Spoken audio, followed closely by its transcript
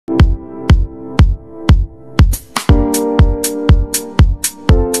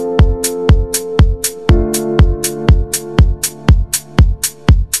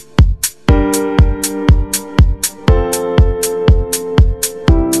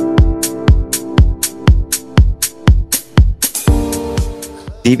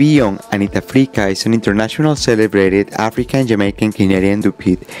DB Young ANITAFRIKA is an international celebrated African Jamaican Canadian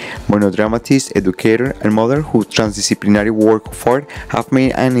dupied monodramatist, educator, and mother whose transdisciplinary work of art have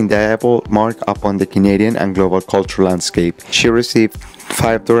made an indelible mark upon the Canadian and global cultural landscape. She received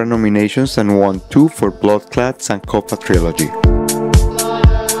 5 DORA nominations and won 2 for BLOOD.CLAAT SANKOFA Trilogy.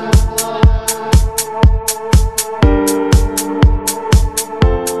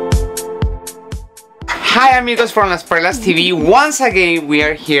 Hi amigos from Las Perlas TV. Once again we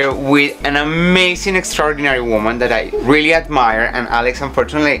are here with an amazing, extraordinary woman that I really admire, and Alex,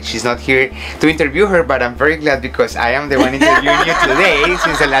 unfortunately she's not here to interview her, but I'm very glad because I am the one interviewing you today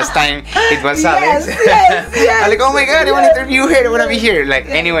since the last time it was Alex. Yes. I'm like, oh my god, I want to interview her, I want to be here. Like,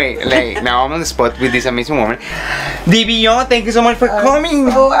 anyway, like now I'm on the spot with this amazing woman. DB Young, thank you so much for coming.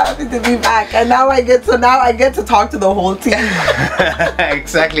 I'm so happy to be back, and now I get to talk to the whole team.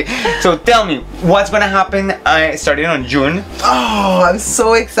 Exactly. So tell me, what's gonna happen starting on June? Oh, I'm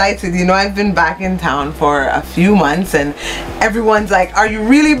so excited. You know, I've been back in town for a few months and everyone's like, are you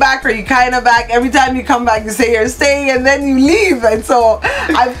really back? Or are you kind of back? Every time you come back you say you're staying and then you leave. And so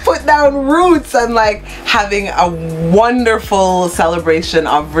I've put down roots and like having a wonderful celebration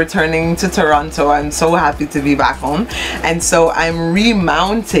of returning to Toronto. I'm so happy to be back home. And so I'm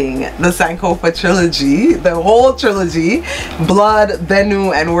remounting the Sankofa trilogy, the whole trilogy, Blood,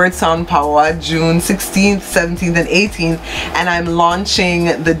 Benu, and Word Sound POWAH, June 16th, 17th, and 18th, and I'm launching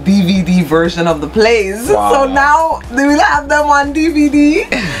the DVD version of the plays. Wow. So now they will have them on DVD.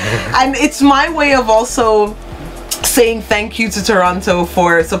 And it's my way of also saying thank you to Toronto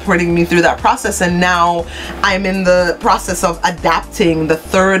for supporting me through that process. And now I'm in the process of adapting the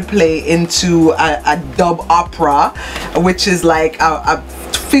 3rd play into a dub opera, which is like a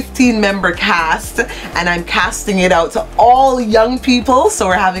 15-member cast, and I'm casting it out to all young people. So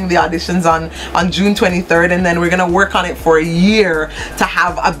we're having the auditions on June 23rd, and then we're gonna work on it for a year to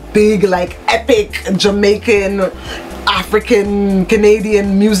have a big, like, epic Jamaican, African,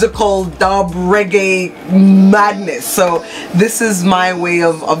 Canadian musical dub reggae madness. So this is my way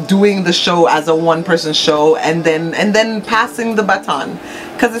of doing the show as a one-person show, and then passing the baton,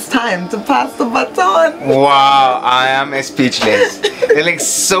 because it's time to pass the baton. Wow, I am speechless. There's like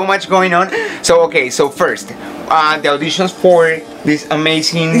so much going on. So okay, so first, the auditions for this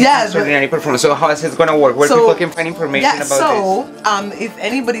amazing, extraordinary performance. So how is it gonna work? Where people can find information about this? If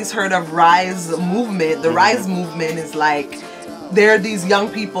anybody's heard of Rise Movement, the Rise Movement is like, there are these young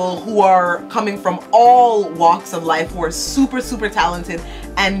people who are coming from all walks of life who are super talented,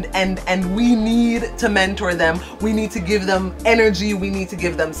 and we need to mentor them. We need to give them energy, we need to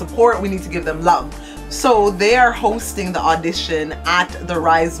give them support, we need to give them love. So they are hosting the audition at the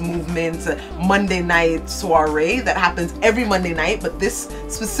Rise Movement Monday night soiree that happens every Monday night, but this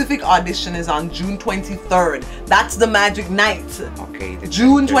specific audition is on June 23rd. That's the magic night. Okay.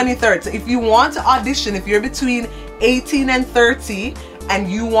 June 23rd. So if you want to audition, if you're between 18 and 30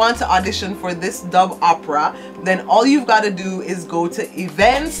 and you want to audition for this dub opera, then all you've got to do is go to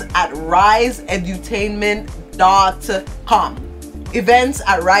events@riseedutainment.com.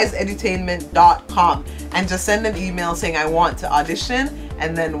 events@riseedutainment.com, and just send an email saying I want to audition,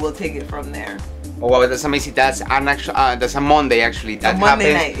 and then we'll take it from there. Oh wow, that's amazing. That's a Monday actually. That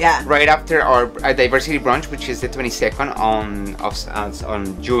Monday night, yeah. Right after our diversity brunch, which is the 22nd of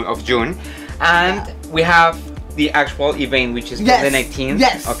June, and we have the actual event, which is on the 19th.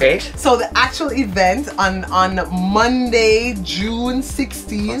 Yes. Okay. So the actual event on Monday, June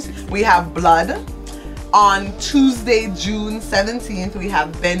 16th, we have Blood. On Tuesday, June 17th, we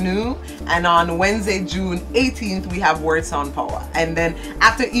have Benu, and on Wednesday, June 18th, we have Word Sound POWAH. And then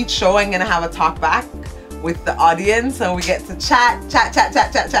after each show, I'm gonna have a talk back with the audience, so we get to chat,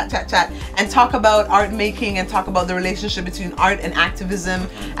 and talk about art making, and talk about the relationship between art and activism,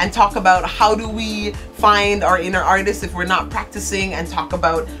 and talk about how do we find our inner artists if we're not practicing, and talk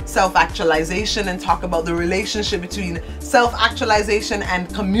about self-actualization, and talk about the relationship between self-actualization and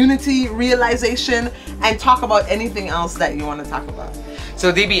community realization, and talk about anything else that you want to talk about.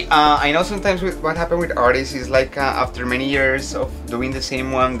 So DB, I know sometimes what happened with artists is like after many years of doing the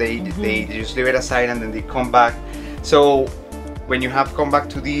same one, they just leave it aside and then they come back. So when you have come back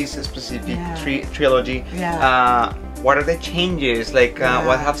to this specific trilogy, what are the changes? Like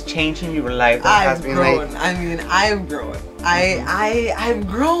what has changed in your life? That I've grown. I mean, I've grown. I've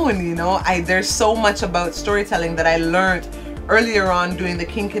grown. You know, there's so much about storytelling that I learned earlier on doing the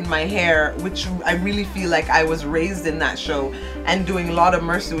kink in my hair, which I really feel like I was raised in that show, and doing Law of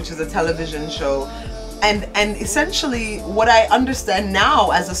Mercy, which is a television show. And essentially what I understand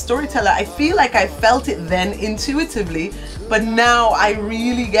now as a storyteller, I feel like I felt it then intuitively, but now I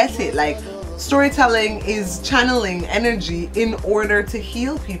really get it. Like, storytelling is channeling energy in order to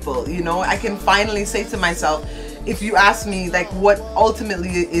heal people. You know, I can finally say to myself, if you ask me like what ultimately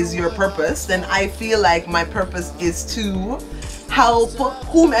is your purpose, then I feel like my purpose is to help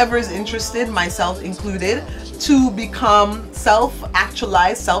whomever is interested, myself included, to become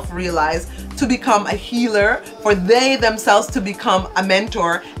self-actualized, self-realized, to become a healer, for they themselves to become a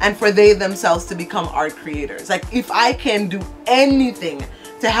mentor, and for they themselves to become art creators. Like, if I can do anything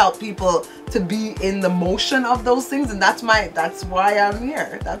to help people to be in the motion of those things, and that's why I'm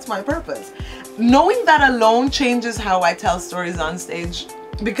here. That's my purpose. Knowing that alone changes how I tell stories on stage,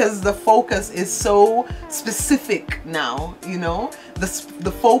 because the focus is so specific now, you know.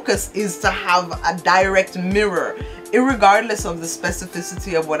 The focus is to have a direct mirror, irregardless of the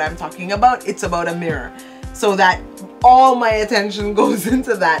specificity of what I'm talking about. It's about a mirror, so that all my attention goes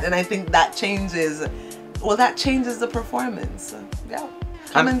into that, and I think that changes, well, that changes the performance. Yeah,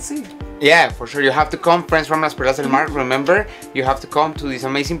 come and see. Yeah, for sure. You have to come, friends from Las Perlas del Mar. Remember, you have to come to these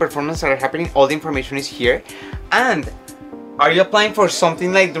amazing performances that are happening. All the information is here. And are you applying for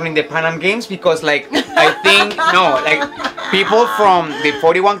something like during the Pan Am Games? Because like, I think, no, like people from the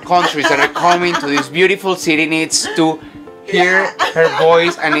 41 countries that are coming to this beautiful city needs to hear her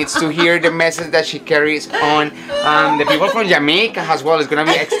voice and needs to hear the message that she carries on. The people from Jamaica as well is going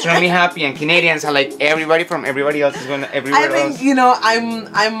to be extremely happy, and Canadians and like everybody from everybody else is going to everywhere else. I think, you know,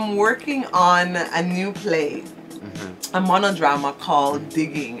 I'm working on a new play, a monodrama called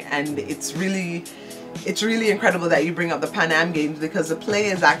Digging, and it's really incredible that you bring up the Pan Am Games, because the play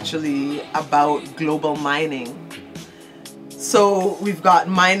is actually about global mining. So we've got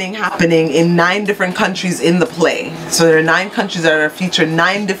mining happening in 9 different countries in the play. So there are 9 countries that are featured,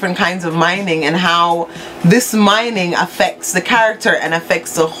 9 different kinds of mining, and how this mining affects the character and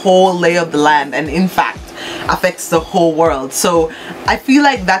affects the whole lay of the land, and in fact affects the whole world. So I feel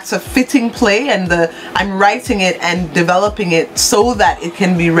like that's a fitting play, and I'm writing it and developing it so that it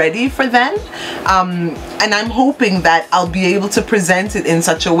can be ready for then. And I'm hoping that I'll be able to present it in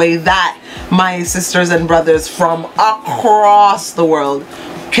such a way that my sisters and brothers from across the world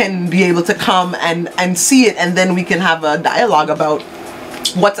can be able to come and see it, and then we can have a dialogue about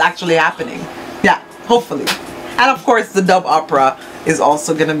what's actually happening. Yeah, hopefully. And of course the dub opera is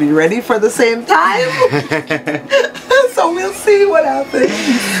also going to be ready for the same time. So we'll see what happens.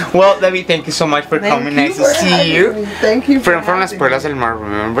 Well, David, thank you so much for coming. Nice to see you. Thank you for from Las Perlas del Mar.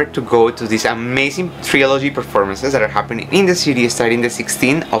 Remember to go to these amazing Trylogy performances that are happening in the city starting the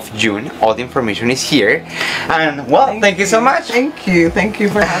 16th of June. All the information is here. And well, thank you so much. Thank you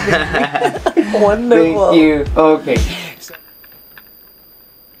for having me. Wonderful. Thank you. Okay.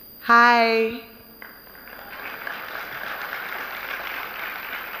 Hi.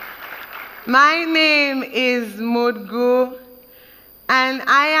 My name is Mudgu, and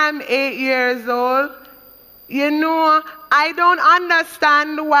I am 8 years old. You know, I don't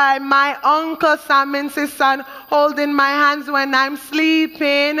understand why my uncle Sam insists on holding my hands when I'm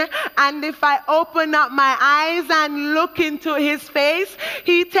sleeping, and if I open up my eyes and look into his face,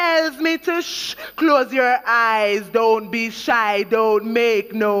 he tells me to shh, close your eyes, don't be shy, don't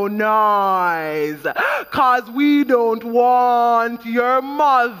make no noise, 'cause we don't want your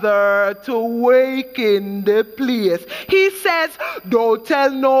mother to wake in the place. He says, don't tell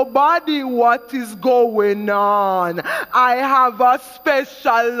nobody what is going on. I have a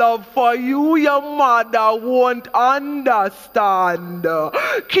special love for you, your mother won't understand.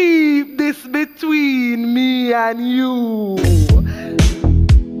 Keep this between me and you.